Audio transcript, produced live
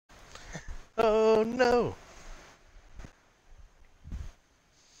Oh no!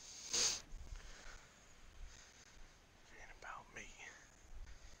 And about me.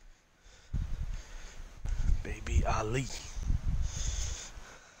 Baby Ali.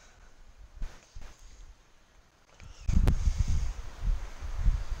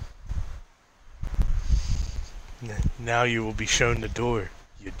 Now you will be shown the door,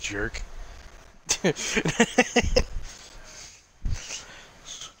 you jerk.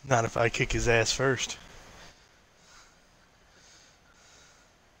 Not if I kick his ass first.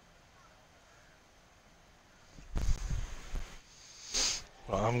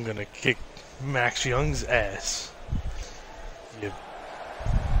 Well, I'm gonna kick Max Young's ass. You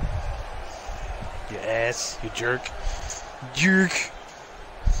ass, you jerk. Jerk!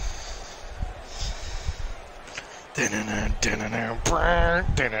 Hello.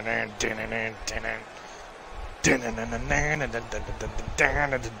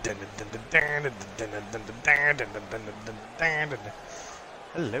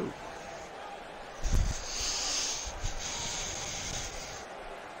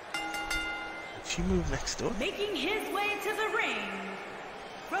 Did she move next door? Making his way to the ring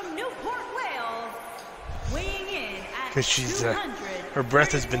from Newport, Wales, weighing in at because she's her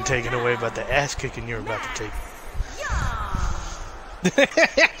breath has been taken away by the ass kicking you're about to take.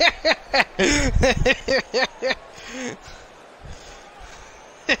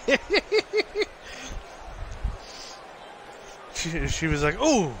 She was like,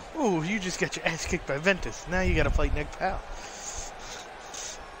 "Oh, you just got your ass kicked by Ventus. Now you got to fight Nick Powell."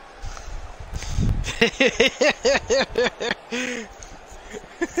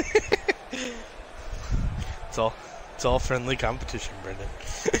 It's all friendly competition, Brendan.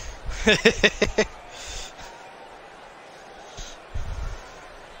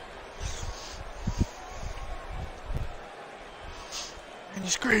 And you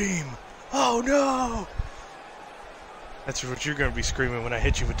scream, "Oh no!" That's what you're going to be screaming when I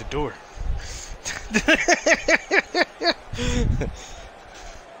hit you with the door.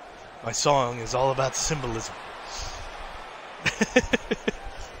 My song is all about symbolism.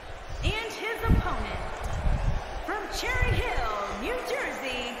 And his opponent, from Cherry Hill, New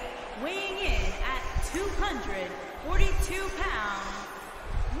Jersey, weighing in at 242 pounds,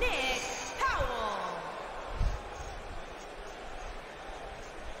 Nick Powell.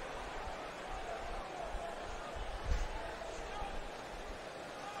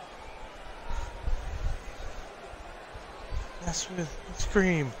 That's with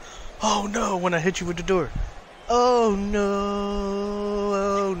scream. "Oh no!" when I hit you with the door. Oh no!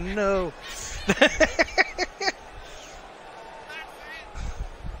 Oh no!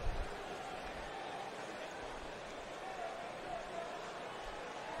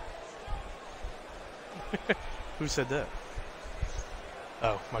 Who said that?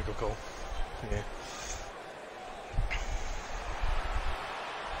 Oh, Michael Cole. Yeah.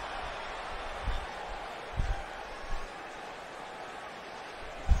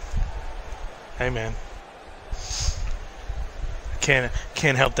 Hey man, can't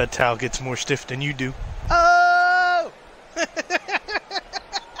help that towel gets more stiff than you do. Oh!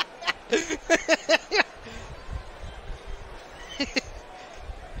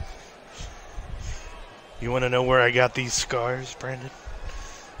 You want to know where I got these scars, Brandon?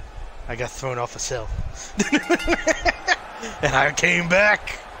 I got thrown off a cell, and I came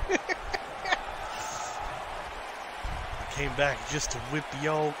back. Came back just to whip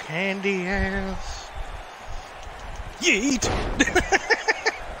y'all candy ass. Yeet!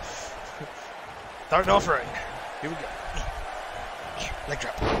 Starting off right. Here we go. Leg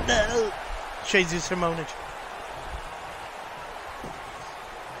drop. No! Jesus Simonage.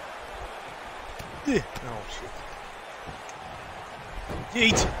 Oh shit.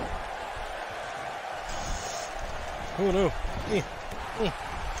 Yeet! Oh no.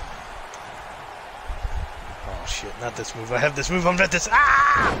 Oh shit, not this move. I have this move on Ventus.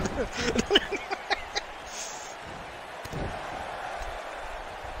 Ah!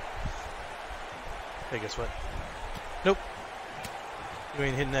 Hey, guess what? Nope. You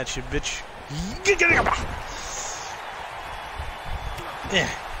ain't hitting that shit, bitch. Yeah.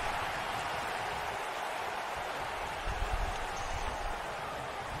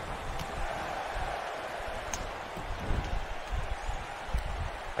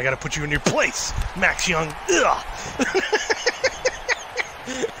 I gotta put you in your place, Max Young. Ugh.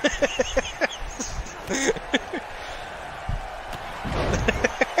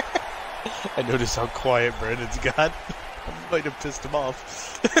 I noticed how quiet Brandon's got. I might have pissed him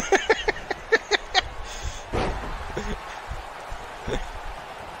off.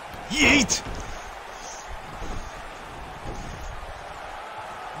 Yeet!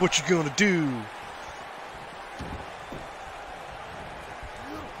 What you gonna do?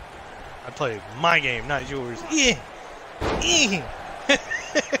 I play my game, not yours. Yeah. Yeah.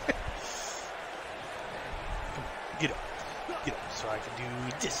 Get up. Get up so I can do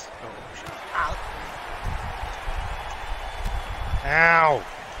this. Oh, shit. Ow. Ow.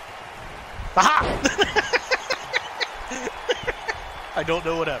 Aha! I don't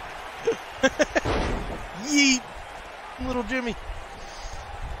know what happened. Yeet. Little Jimmy.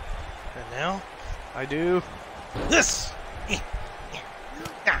 And now I do this. Yeah. Yeah.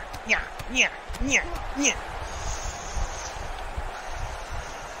 Yeah. Yeah. Yeah.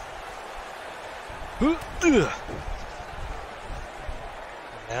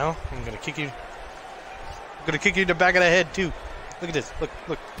 Now I'm gonna kick you. I'm gonna kick you in the back of the head too. Look at this. Look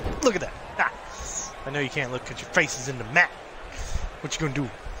at that. Ah. I know you can't look because your face is in the mat. What you gonna do?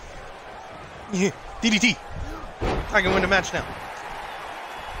 Yeah. DDT. I can win the match now.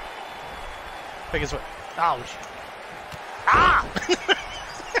 Hey, guess what? Oh shit. Ah!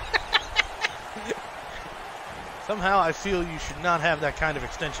 Somehow I feel you should not have that kind of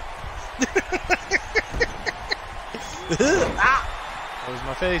extension. Ah! That was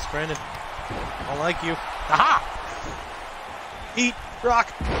my face, Brandon. I don't like you. Aha! Eat,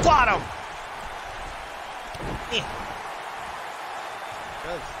 rock, bottom! Eh.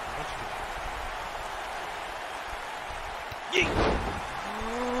 Yeet!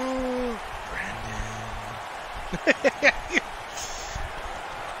 Oh, Brandon.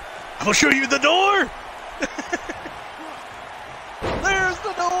 I'll show you the door! There's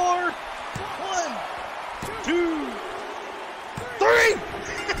the door! 1, 2, 3!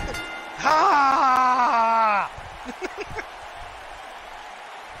 Ha!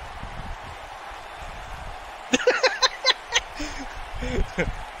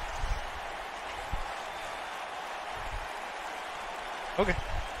 Okay.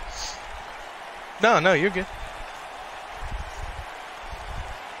 No, you're good.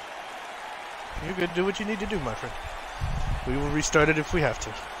 You're good. Do what you need to do, my friend. We will restart it if we have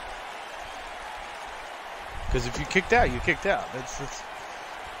to. Because if you kicked out, you kicked out. That's